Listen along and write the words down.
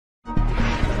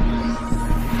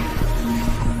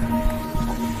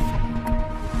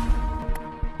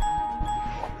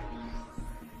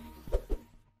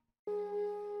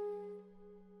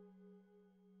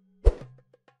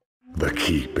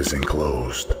keep is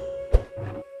enclosed.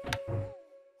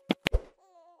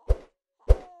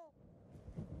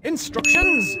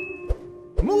 Instructions!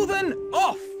 Moving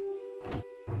off!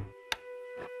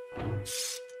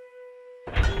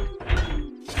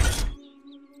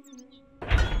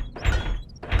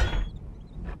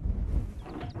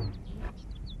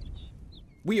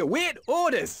 We await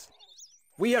orders.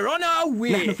 We are on our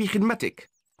way. نحن في خدمتك.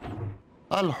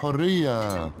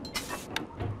 الحرية.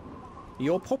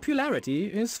 Your popularity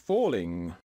is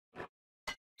falling.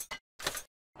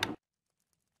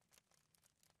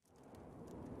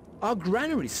 Our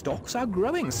granary stocks are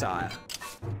growing, sire.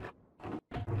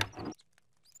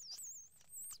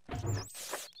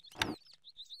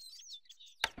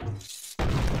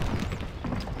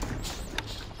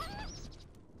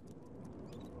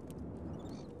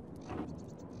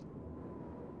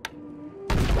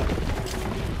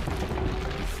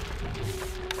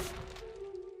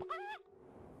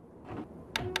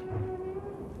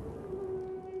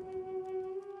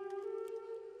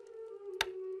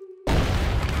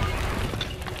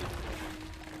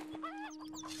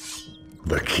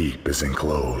 The keep is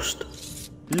enclosed.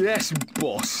 Yes,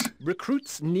 boss.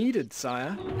 Recruits needed,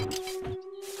 sire.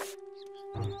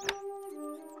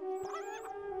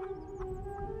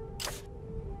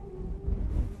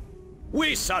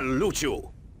 We salute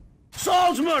you!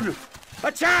 Swordsman!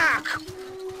 Attack!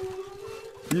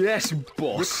 Yes,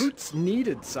 boss. Recruits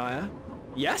needed, sire.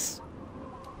 Yes?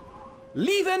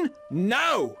 Leaving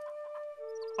now!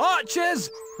 Archers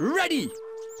ready!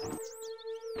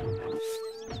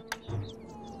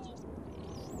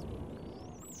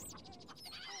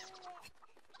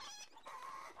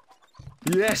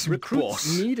 Yes, recruits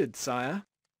boss. Needed, sire.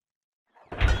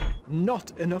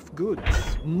 Not enough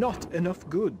goods. Not enough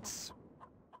goods.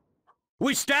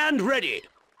 We stand ready.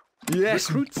 Yes,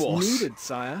 recruits boss. Needed,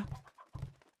 sire.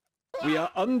 We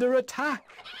are under attack.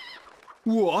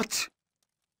 What?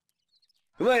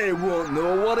 They won't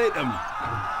know what hit them.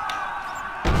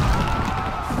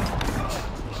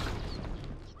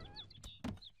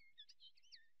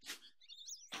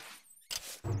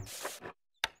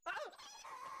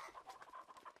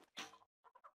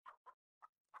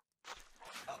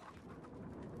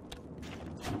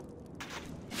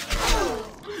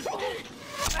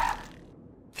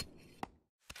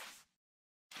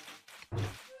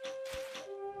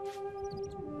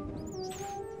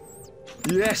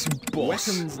 Yes, boss.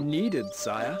 Weapons needed,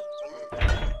 sire.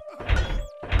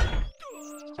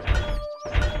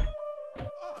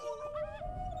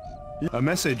 A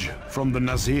message from the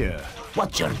Nazir.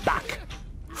 Watch your back,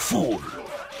 fool!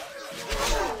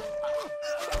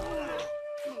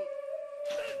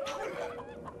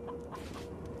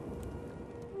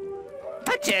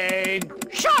 Attain!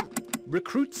 Shot!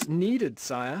 Recruits needed,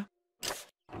 sire.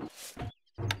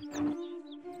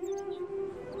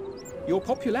 Your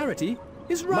popularity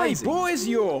is rising. My boy is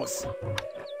yours.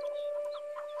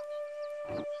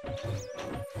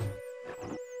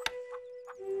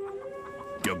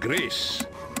 Your Grace.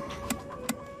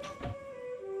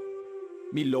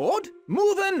 Me lord,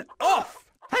 moving off.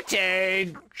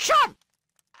 Attain! Shot!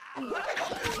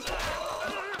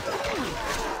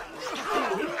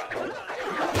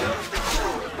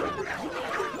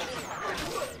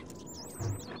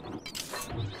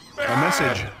 A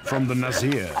message from the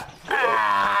Nazir.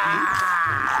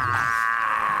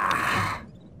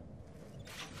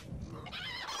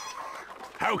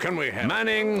 How can we help?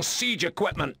 Manning siege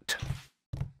equipment.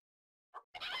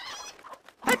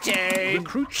 Attain!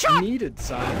 Recruits Shot! needed,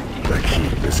 sire. The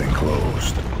keep is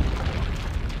enclosed.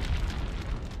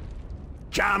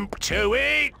 Jump to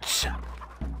it!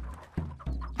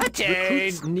 Attain!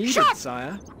 Recruits needed, Shot!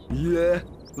 sire. Yeah,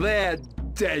 they're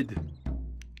dead.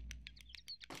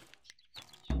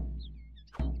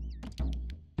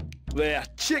 They're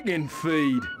chicken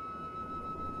feed.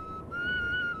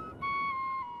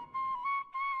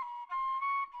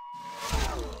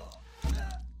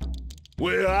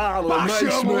 We are the Bash 'em,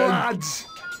 Macemen. lads!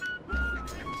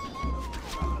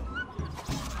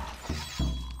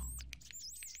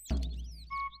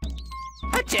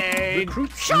 Attain!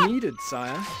 Recruits Shot! needed,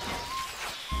 sire.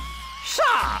 Sir!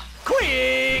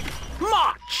 Quick!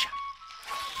 March!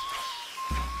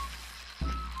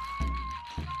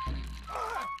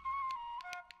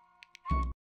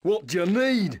 What do you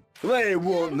need? They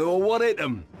won't know what hit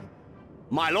them.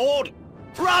 My lord,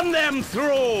 run them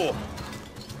through!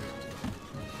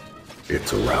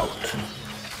 It's a rout.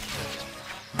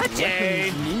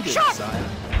 Attain! Weapons needed, Shot! sire.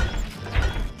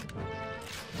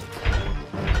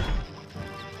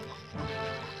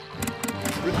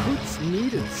 Recruits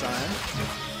needed, sire.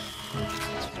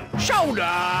 Shoulder!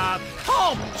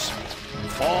 Halt!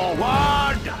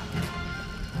 Forward!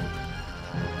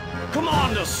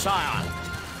 Commander, sire.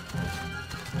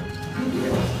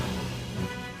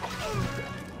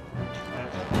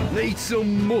 Need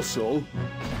some muscle?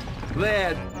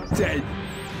 They're dead.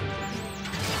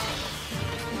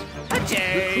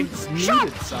 Recruits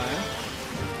needed, sire.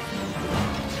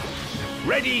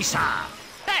 Ready, sir.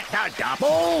 At the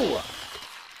double.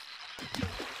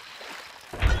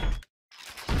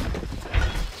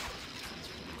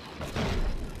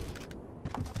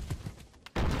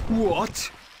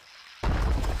 What?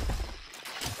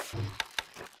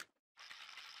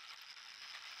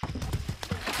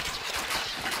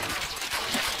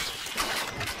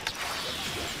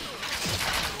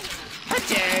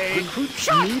 Recruits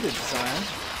needed, sire.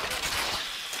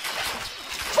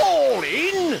 Fall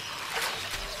in.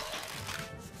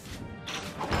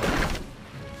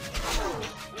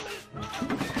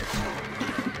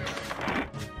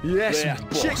 Yes, They're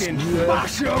boss. chicken.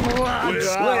 Bash 'em, lads.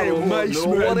 Well,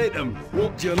 Maceman. hit 'em.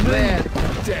 What do you need?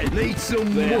 Dead. Need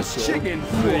some They're muscle. chicken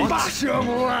feet. Bash 'em,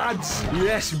 lads.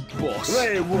 Yes, boss.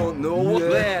 They won't know what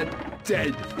They're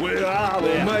dead. Where are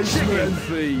they? Maceman Chicken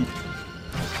feed.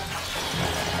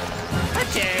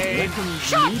 Attain.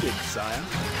 Weapons needed, sire.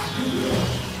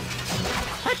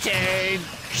 Attain.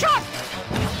 Shot.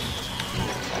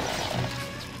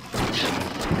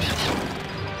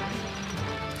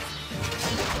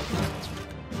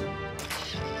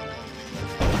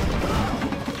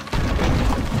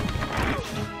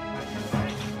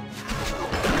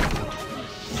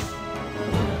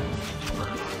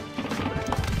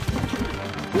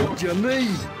 What do you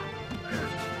need?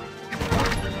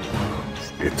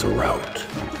 It's a rout.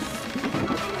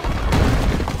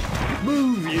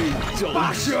 Move, you dogs.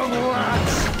 Bash 'em,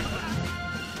 lads.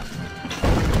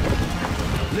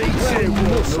 Need some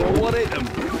muscle. What hit 'em?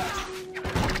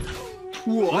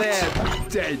 What? They're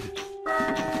dead.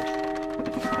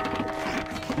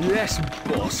 Yes,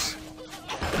 boss.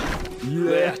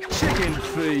 They're chicken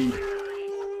feed.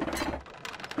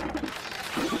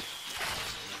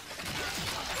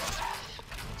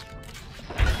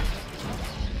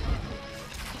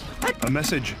 A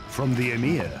message from the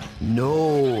Emir.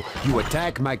 No, you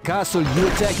attack my castle, you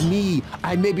attack me.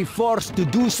 I may be forced to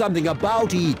do something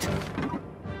about it.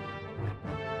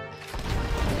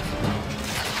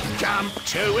 Jump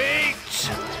to it.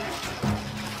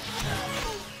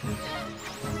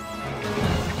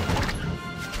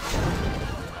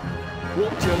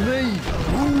 What do you need?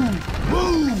 Move!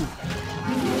 Move!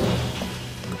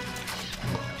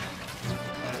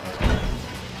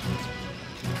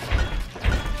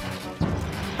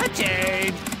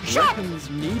 Attain. Shot. Weapons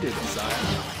needed, sire.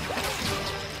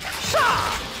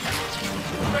 Shot.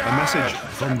 A message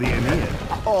from the Emir.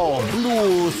 Oh,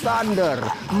 blue thunder!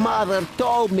 Mother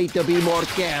told me to be more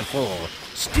careful.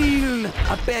 Still,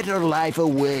 a better life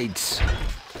awaits.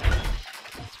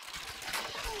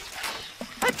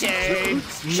 Attain.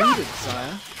 Recruits Shot. needed,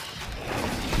 sire.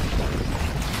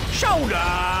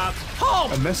 Shoulder.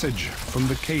 Halt. A message from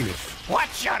the Caliph.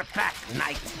 Watch your back,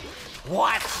 knight.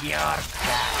 Watch your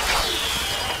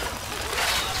back.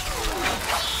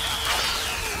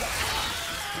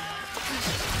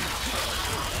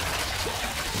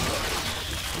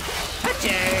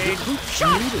 Attain.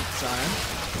 Shot. Needed,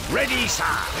 sire. Ready, sir.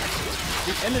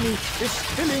 The enemy is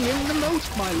filling in the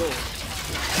moat, my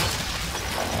lord.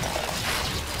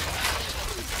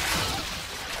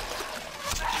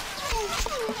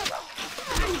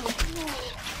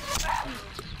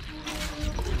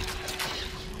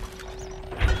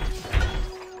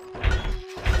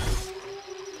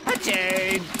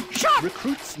 Attain. Shot.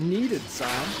 Recruits needed, sire.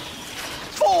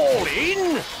 Fall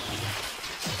in.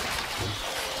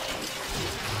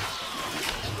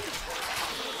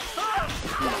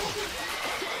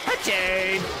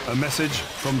 Attain. A message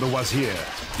from the Wazir.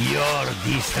 Your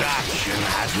distraction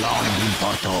has long been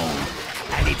foretold,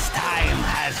 and its time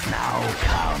has now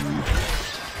come.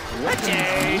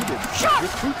 Attain. Shot.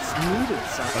 Recruits needed,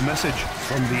 sire. A message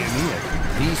from the Emir.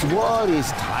 This war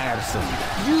is tiresome.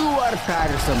 You are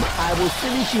tiresome. I will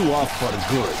finish you off for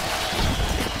good.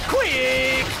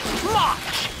 Quick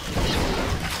march.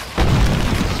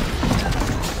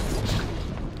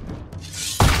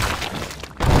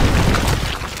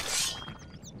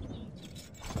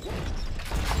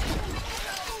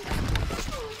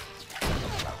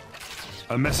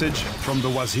 A message from the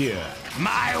Wazir.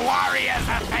 My warriors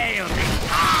have failed me.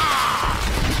 Ah!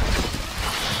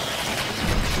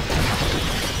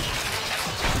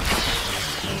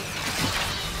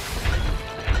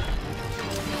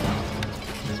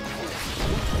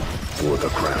 For the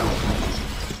crown.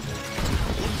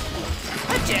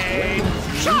 Attain.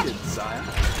 Shot. Needed, sire.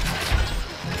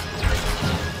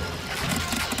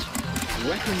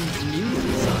 Weapons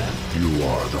needed, sire. You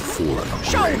are the fourth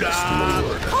Shoulder! greatest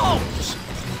lord. Halt!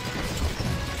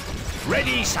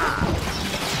 Ready, sir.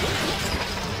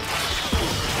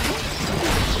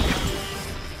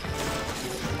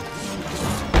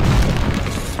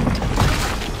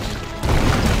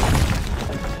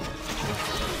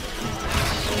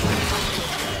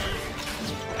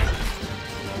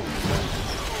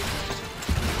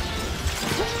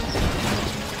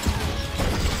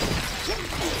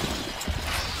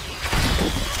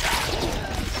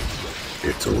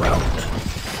 It's a rout.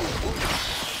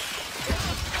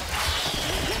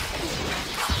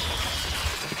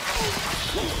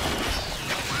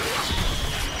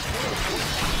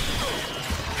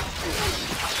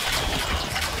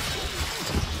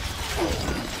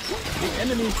 The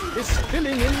enemy is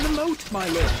filling in the moat, my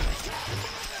lord.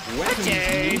 Weapons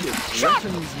needed.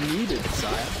 Weapons needed,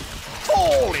 sire.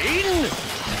 Fall in!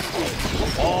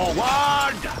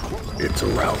 Forward! It's a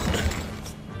rout.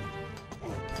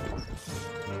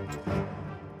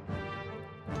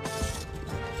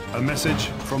 A message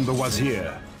from the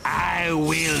Wazir. I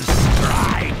will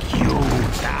strike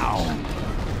you down.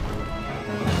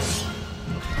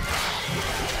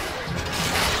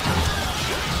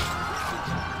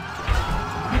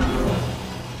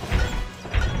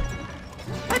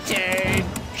 Attain!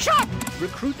 Shot!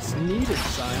 Recruits needed,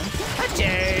 sire.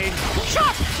 Attain!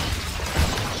 Shot!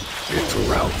 It's a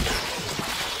rout.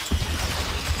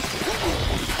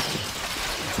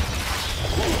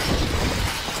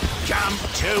 Jump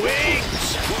to it!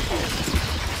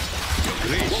 Your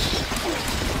Grace.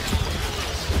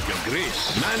 Your Grace.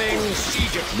 Manning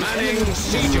siege of Enemy Manning is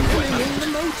siege of filling weapon. in the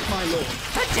moat, my lord.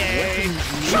 Attain!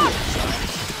 Weapons Shot! needed, sire.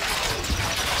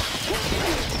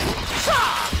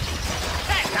 Shot!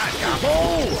 That's a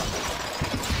double!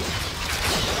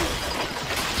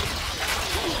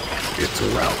 It's a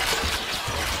rout.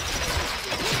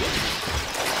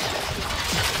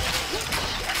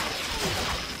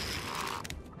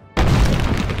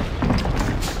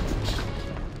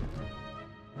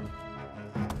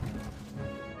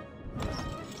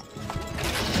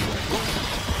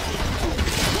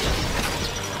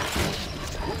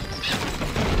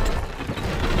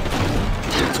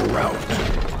 It's a rout.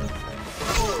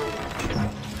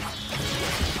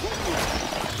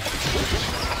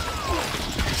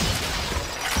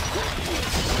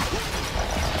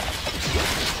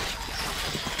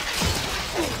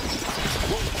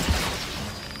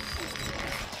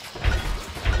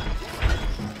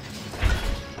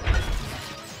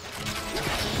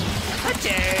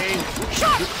 Attain!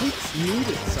 Shot! Recruits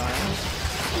needed, sire.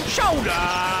 Shoulder!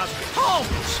 Halt!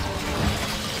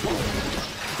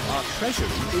 Our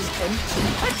treasury is empty.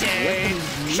 Attain!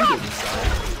 Weapons Shot! needed,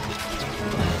 sire.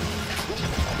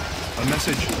 A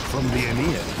message from the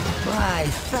Aeneid. By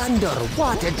thunder,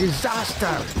 what a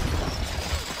disaster!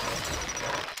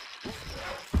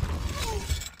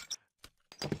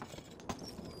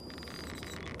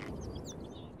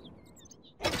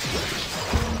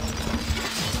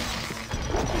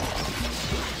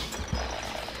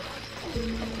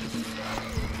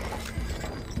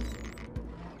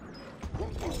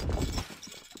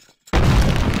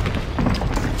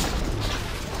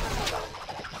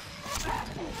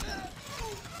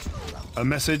 A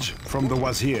message from the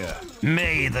Wazir.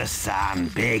 May the sun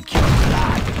bake your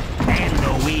blood and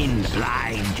the wind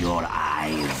blind your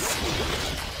eyes.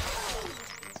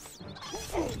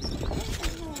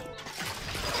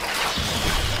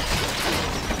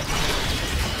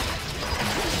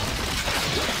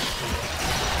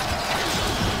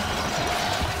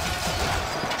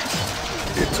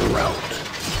 It's a rout.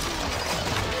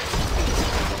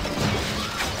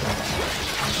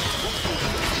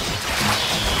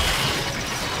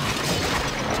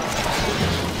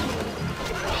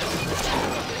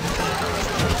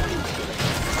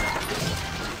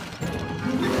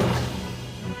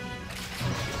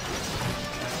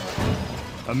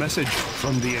 A message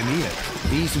from the Aeneid.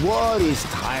 This war is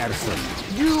tiresome.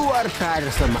 You are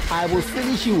tiresome. I will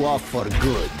finish you off for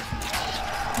good.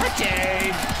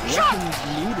 Attain! Shot! Weapons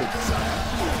needed, sire.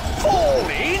 Fall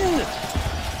in!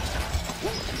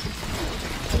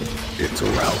 It's a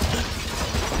rout.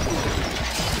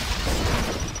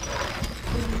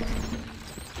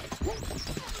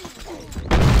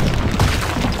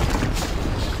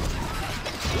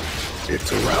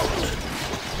 It's a rout.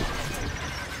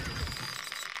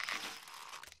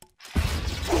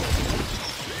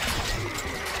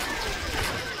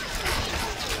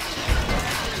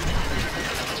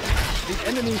 The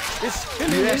enemy is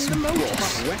filling in the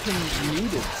moat. Weapons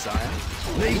needed, sire.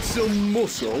 Need some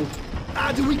muscle.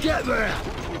 How do we get there?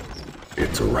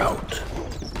 It's a rout.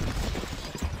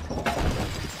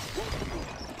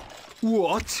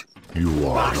 What? You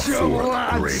are the Bash 'em, fourth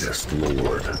lads! greatest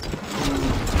lord.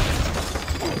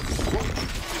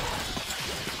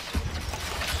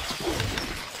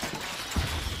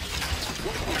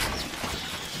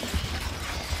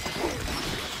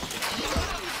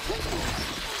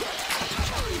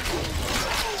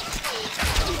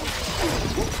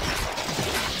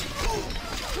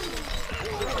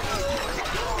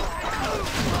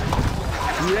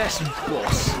 Yes,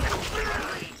 boss.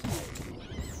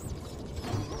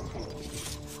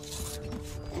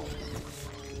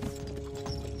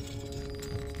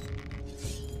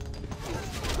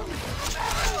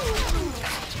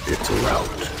 It's a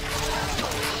rout.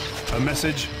 A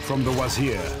message from the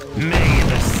Wazir. May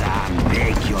the sun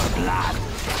bake your blood,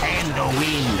 and the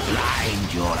wind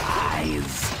blind your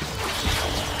eyes.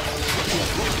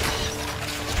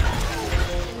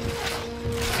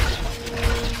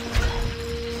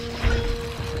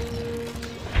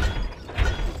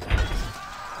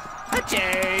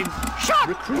 Attain! Shot!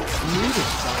 Recruits needed,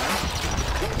 sire.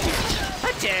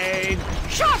 Attain!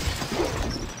 Shot!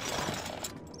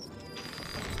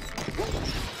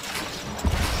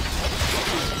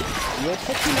 Your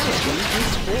popularity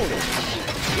is falling.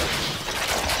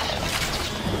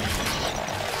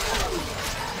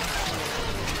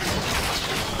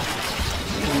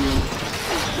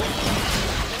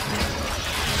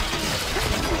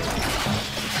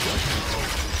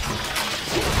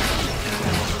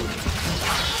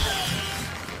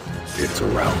 It's a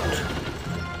rout.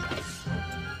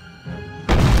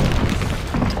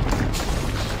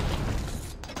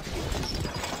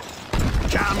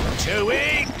 Jump to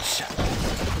it!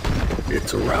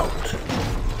 It's a rout.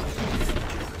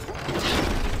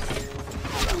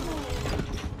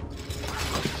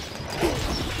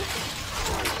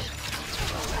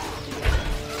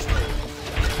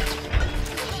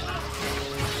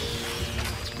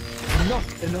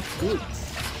 Not enough goods.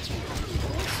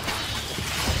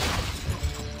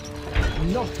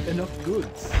 Not enough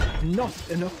goods. Not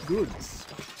enough goods.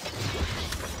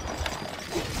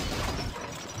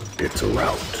 It's a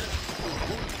rout.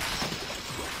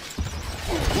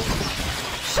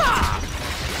 Stop!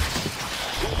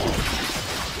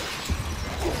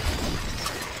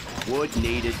 Wood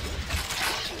needed.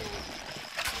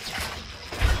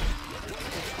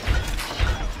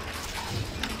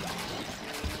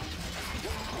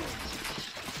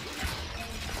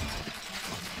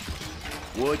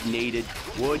 Wood needed.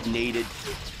 Wood needed.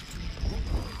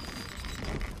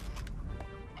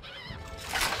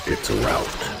 It's a rout.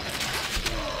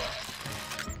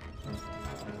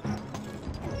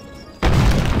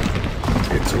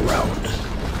 It's a rout.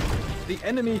 The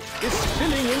enemy is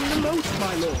filling in the moat,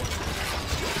 my lord.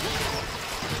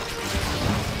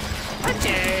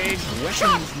 Attain!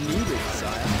 Weapons needed,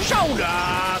 sire.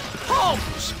 Shoulder! Halt!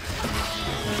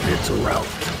 It's a rout.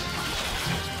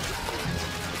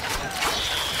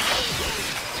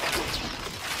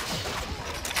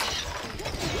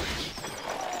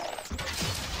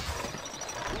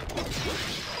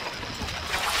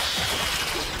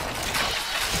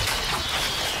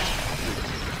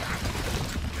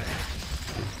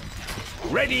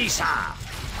 Ready, sir!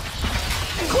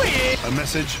 Quick! A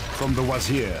message from the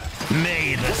Wazir.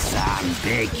 May the sun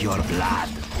bake your blood,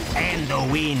 and the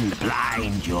wind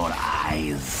blind your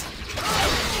eyes.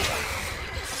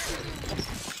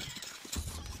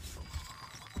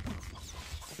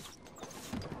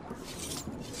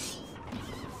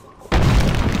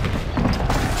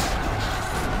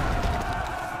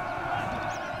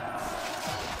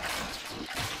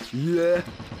 Yeah.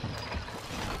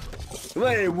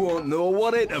 They won't know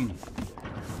what hit them.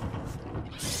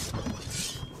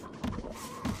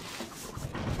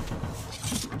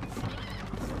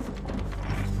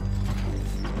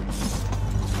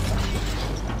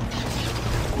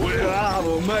 Where are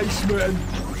the mace men?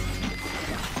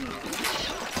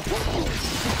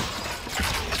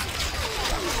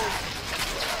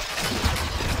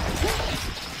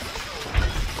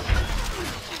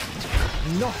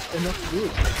 Not enough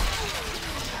goods.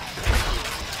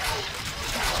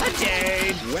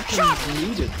 Attain! Weapons Shot!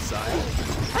 needed, sire.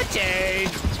 Attain!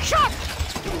 Shot!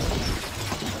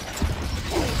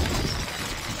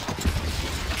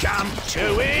 Jump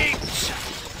to it!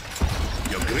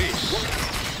 Your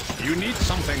Grace, you need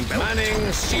something built.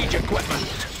 Manning siege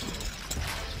equipment.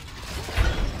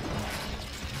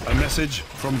 A message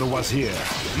from the Wazir.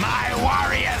 My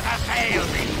warriors have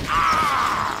failed me!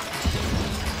 Ah!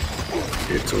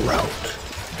 It's a rout.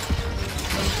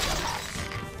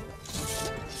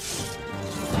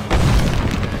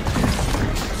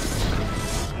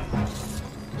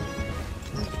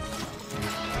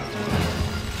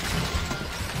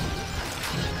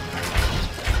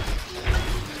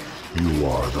 You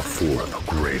are the fourth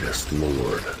greatest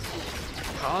lord.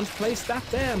 Can't place that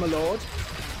there, my lord.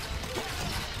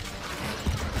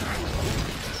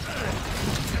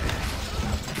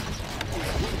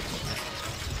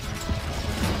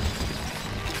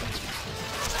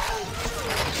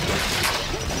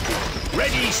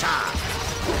 Ready, sir.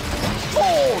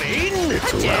 Fall in.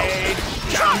 Dead.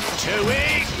 Jump to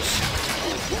it.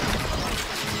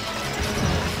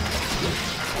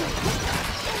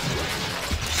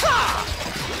 Sir.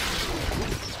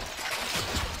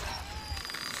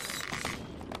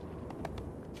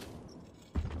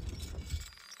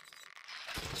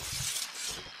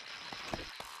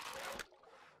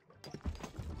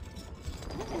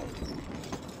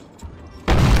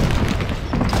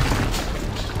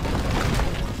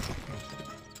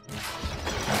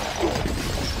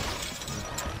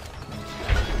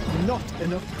 Not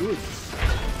enough goods.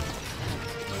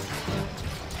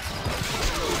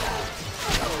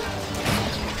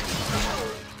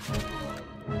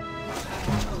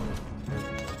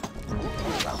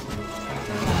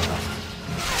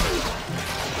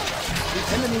 The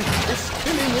enemy is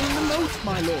filling in the moat,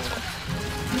 my lord.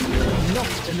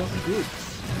 Not enough goods.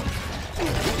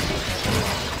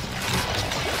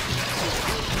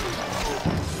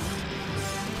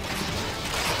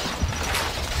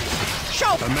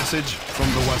 A message from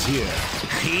the Wazir.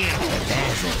 Hear the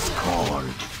desert's call.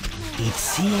 It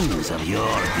sings of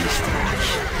your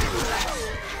destruction.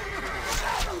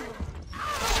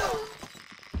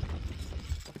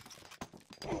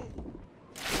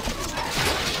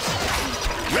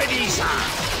 Ready, sir.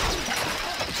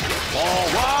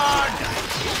 Forward.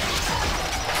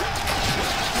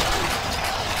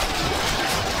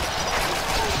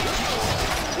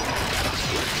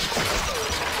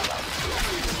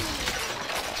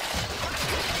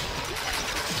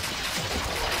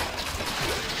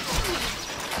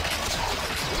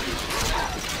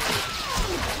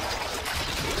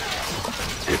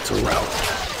 It's a rout.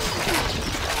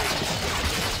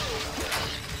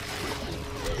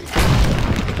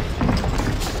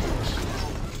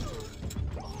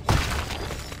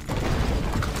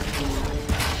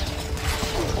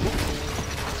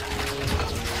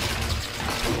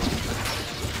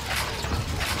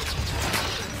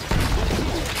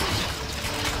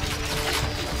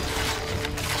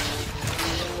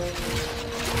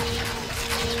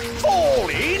 Fall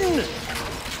in.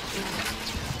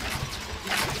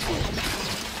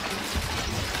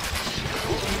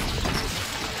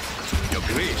 Your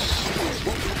Grace.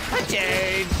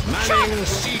 Dead. Manning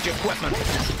siege equipment.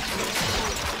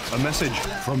 A message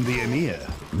from the Emir.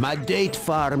 My date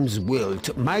farms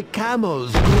wilt, my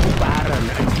camels grew barren,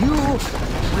 and you...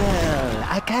 Well,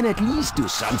 I can at least do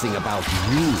something about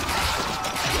you.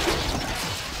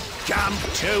 Jump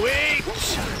to it.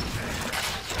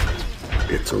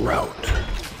 It's a rout.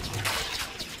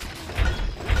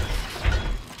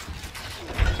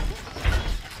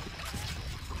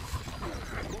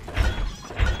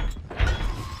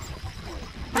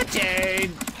 Dead.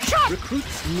 Shot.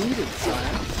 Recruits needed,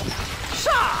 sire.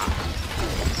 Sir.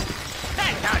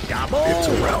 That's a double. It's a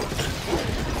rout.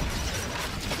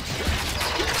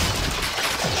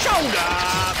 Shoulder.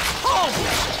 Halt.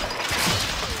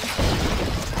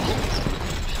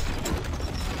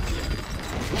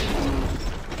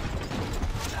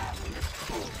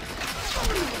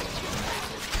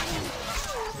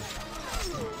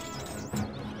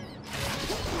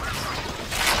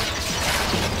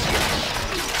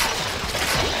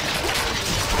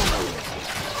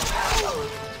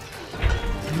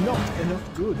 Not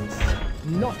enough goods.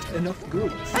 Not enough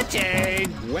goods. Dead.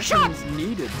 Weapons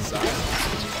needed, sire.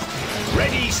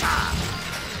 Ready, sir.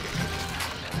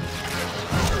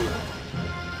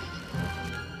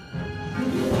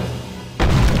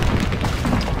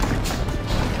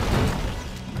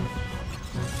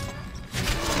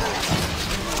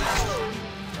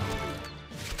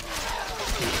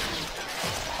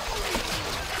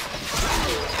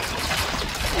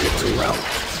 It's a rout.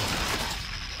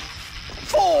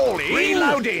 Fall in.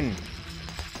 Reloading.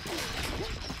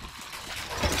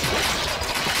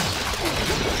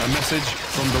 A message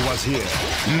from the Wazir.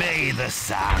 May the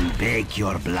sun bake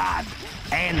your blood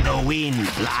and the wind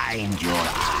blind your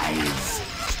eyes.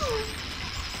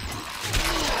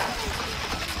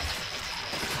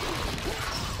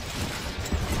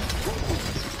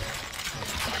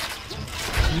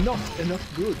 Not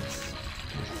enough goods.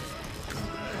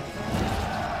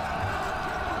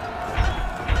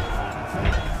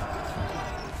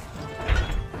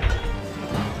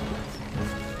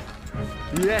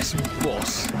 Yes,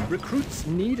 boss. Recruits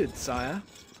needed, sire.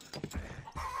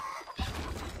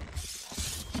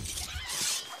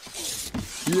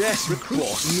 Yes,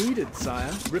 recruits needed,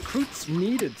 sire. Recruits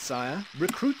needed, sire.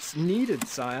 Recruits needed,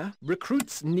 sire.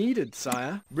 Recruits needed,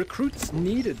 sire. Recruits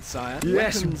needed, sire.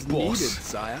 Yes, Weapons boss. needed,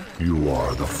 sire. You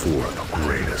are the fourth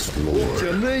greatest What do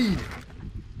you lord. need?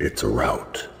 It's a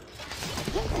rout.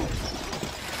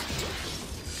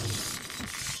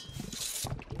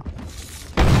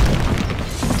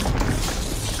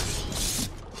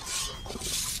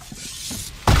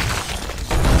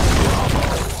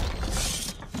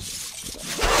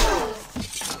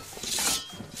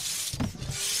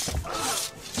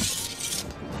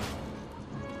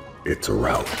 It's a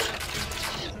rout.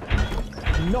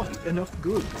 Not enough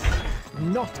goods.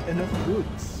 Not enough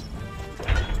goods.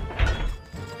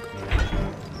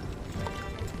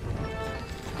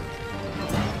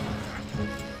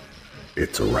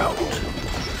 It's a rout.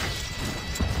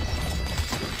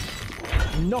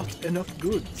 Not enough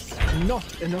goods.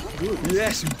 Not enough goods.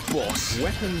 Yes, boss.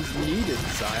 Weapons needed,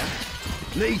 sire.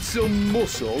 Need some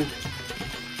muscle.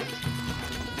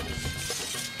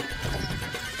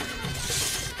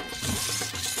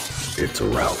 It's a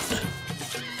rout.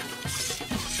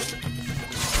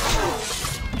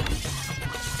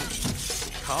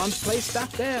 Can't place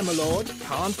that there, my lord.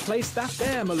 Can't place that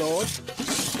there, my lord.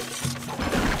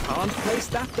 Can't place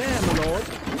that there, my lord.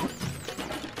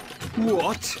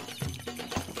 What?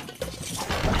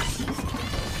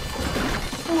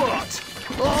 What?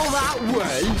 All that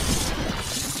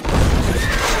way?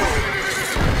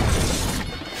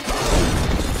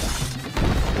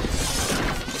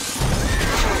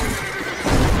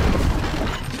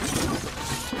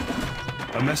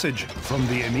 A message from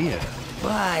the Emir.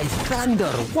 By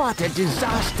thunder, what a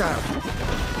disaster!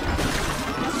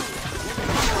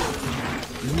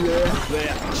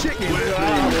 There. Chicken.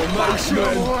 Mason.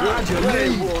 What do you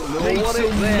need? Need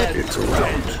some there. It's a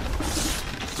rout.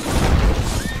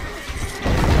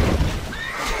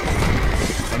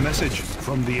 A message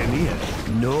from the Emir.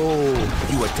 No,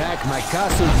 you attack my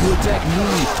castle, you attack me.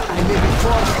 I may be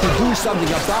forced to do something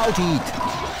about it.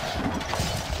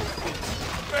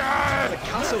 The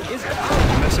castle is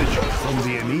A message from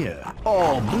the Emir.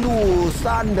 Oh, blue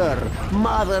thunder!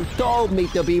 Mother told me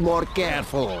to be more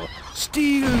careful.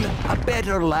 Still, a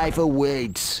better life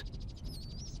awaits.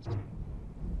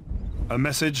 A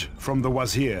message from the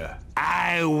Wazir.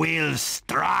 I will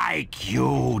strike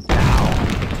you down.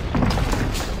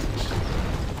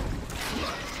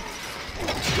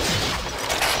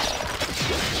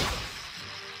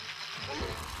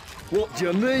 What do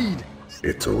you need?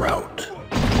 It's a rout.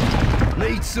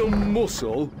 Need some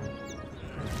muscle.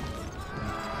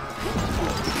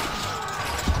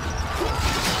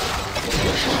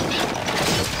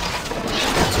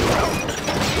 It's a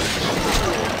rout.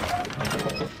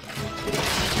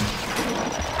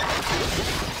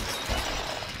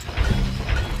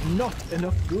 not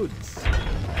enough goods.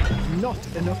 Not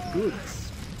enough goods.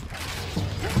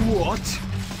 What?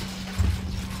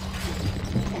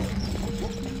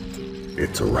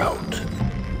 It's a rout.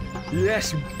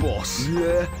 Yes, boss.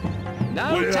 Yeah.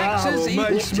 No We're taxes our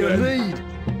mates, you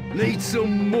equal. need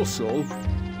some muscle.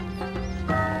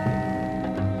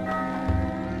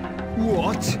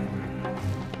 What?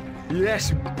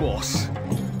 Yes, boss.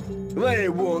 They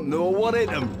won't know what hit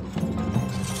them.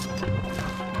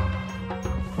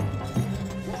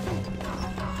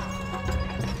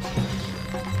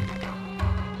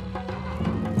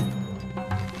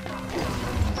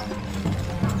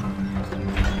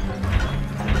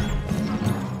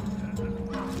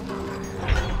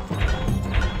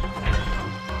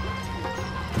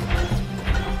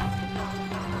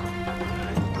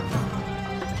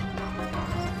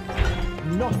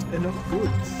 Not enough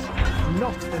goods.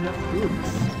 Not enough goods.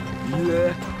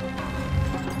 Yeah.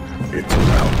 It's a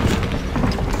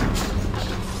rout.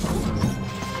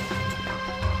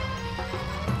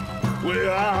 We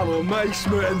are the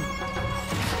macemen.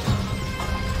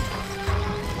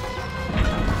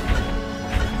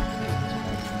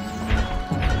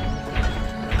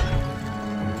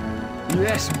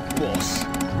 Yes, boss.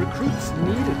 Recruits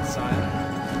needed, sire.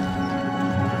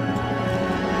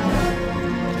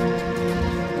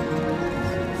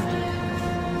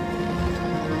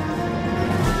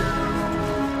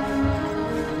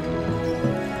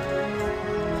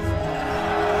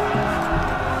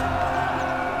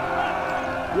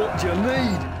 What do you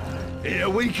need? Here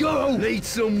we go. Need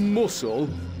some muscle.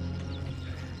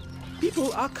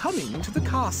 People are coming to the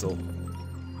castle.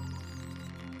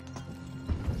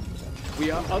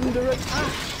 We are under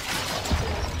attack.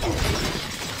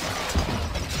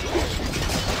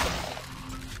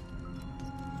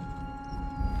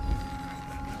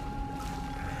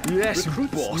 Yes,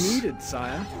 Recruits boss. needed,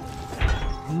 sire.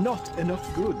 Not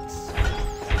enough goods.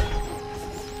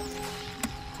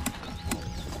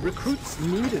 Recruits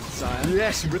needed, sire.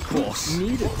 Yes, recruits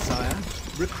needed, sire.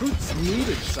 Recruits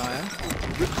needed, sire.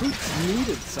 Recruits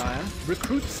needed, sire.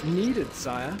 Recruits needed,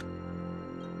 sire.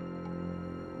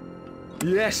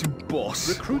 Yes, boss.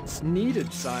 Recruits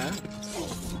needed, sire.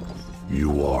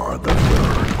 You are the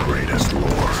third greatest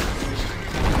lord.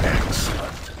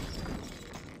 Excellent.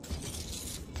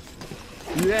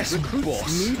 Yes, recruits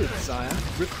boss. Needed, sire.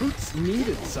 Recruits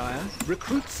needed, sire.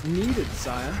 Recruits needed,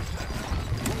 sire.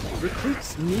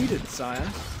 Recruits needed, sire.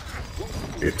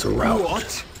 It's a rout.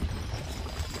 What?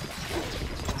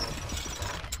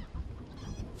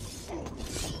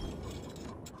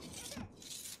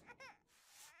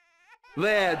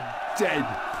 They're dead.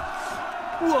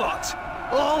 What?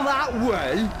 All that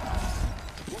way?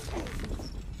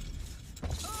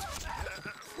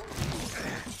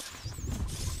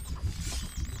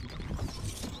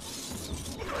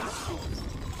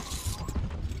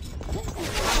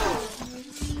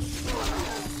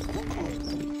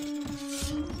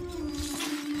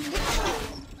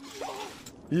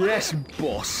 Yes,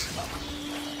 boss.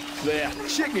 They're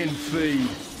chicken feed.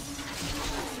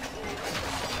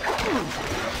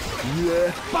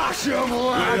 Yeah, bash 'em,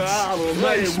 lads!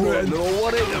 They won't know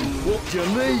what hit 'em. What do you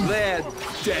need? They're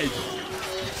dead.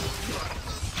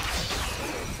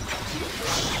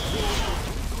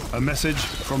 A message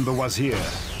from the Wazir.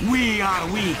 We are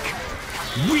weak.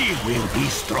 We will be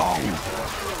strong.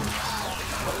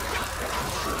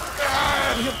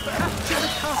 Capture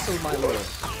the castle, my lord.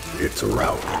 It's a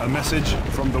rout. A message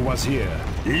from the Wazir.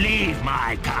 Leave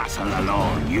my castle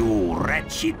alone, you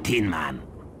wretched tin man.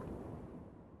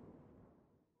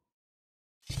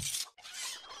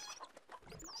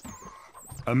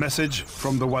 A message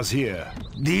from the Wazir.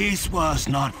 This was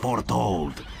not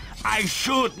foretold. I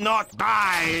should not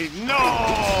die. No!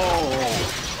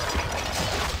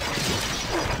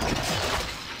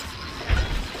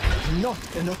 Not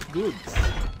enough goods.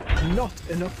 Not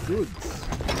enough goods.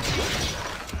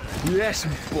 Yes,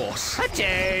 boss.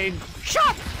 Attain!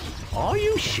 Shot! Are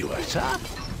you sure, sir?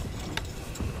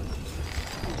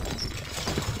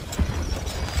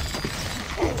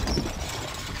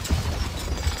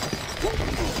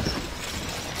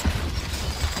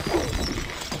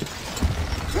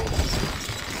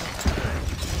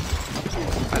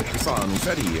 الحصان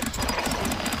سريع.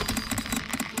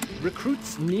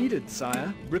 Recruits needed,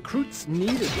 sire. Recruits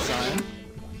needed, sire.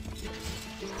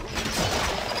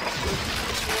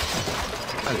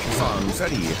 الحصان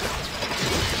سريع.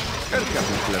 اركب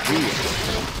مثل الريح.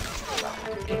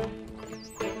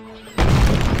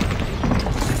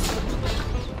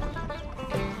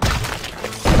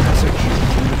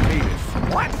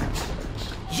 What?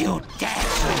 You dare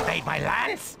to invade my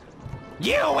lands?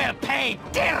 You will pay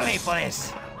dearly for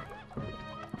this!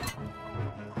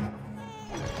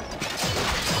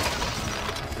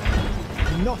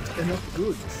 Not enough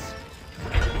goods.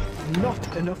 Not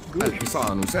enough goods.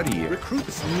 الحصان سريع.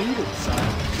 Recruits needed,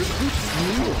 sire. Recruits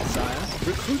needed, sire.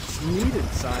 Recruits needed,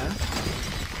 sire.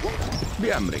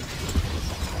 بأمرك.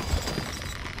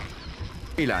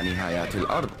 إلى نهايات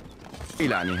الأرض.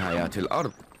 إلى نهايات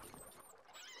الأرض.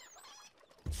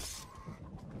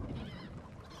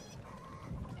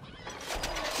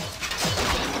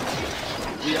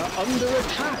 We are under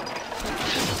attack.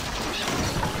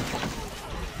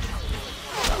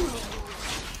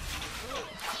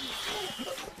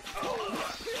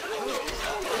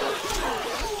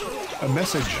 A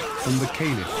message from the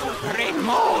Caliph.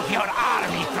 Remove your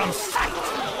army from sight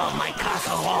of my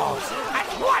castle walls at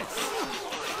once!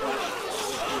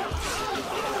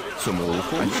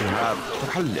 سموكم الشهاب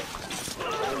تحلق.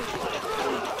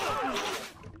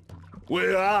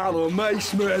 We are the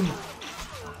macemen.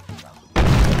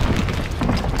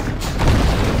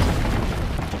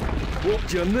 What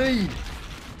do you need?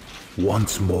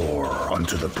 Once more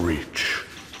unto the breach.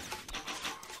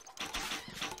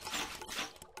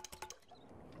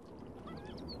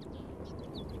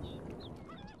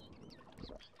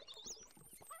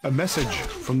 A message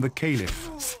from the Caliph.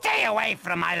 Stay away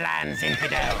from my lands,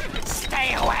 infidel!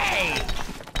 Stay away!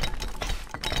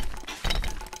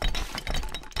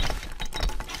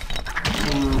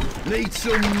 Need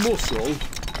some muscle?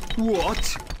 What?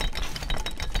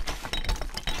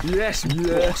 Yes,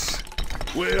 boss.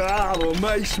 We are the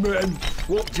macemen.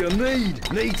 What do you need?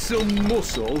 Need some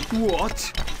muscle? What?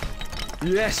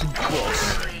 Yes, boss.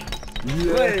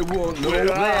 Yeah. They won't know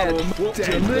that. What do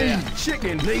you need?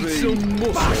 Chicken feed. Need some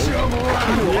muscle?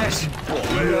 Yes, boss.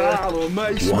 We are the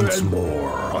macemen. Once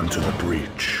more unto the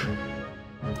breach.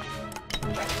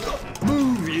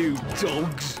 Move, you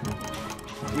dogs.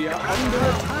 We are under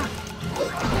attack.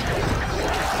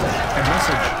 A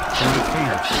message from the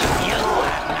Caliph. You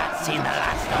have not seen the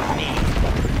last of me.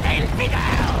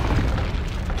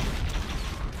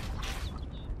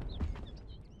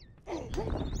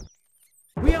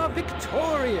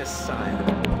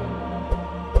 side.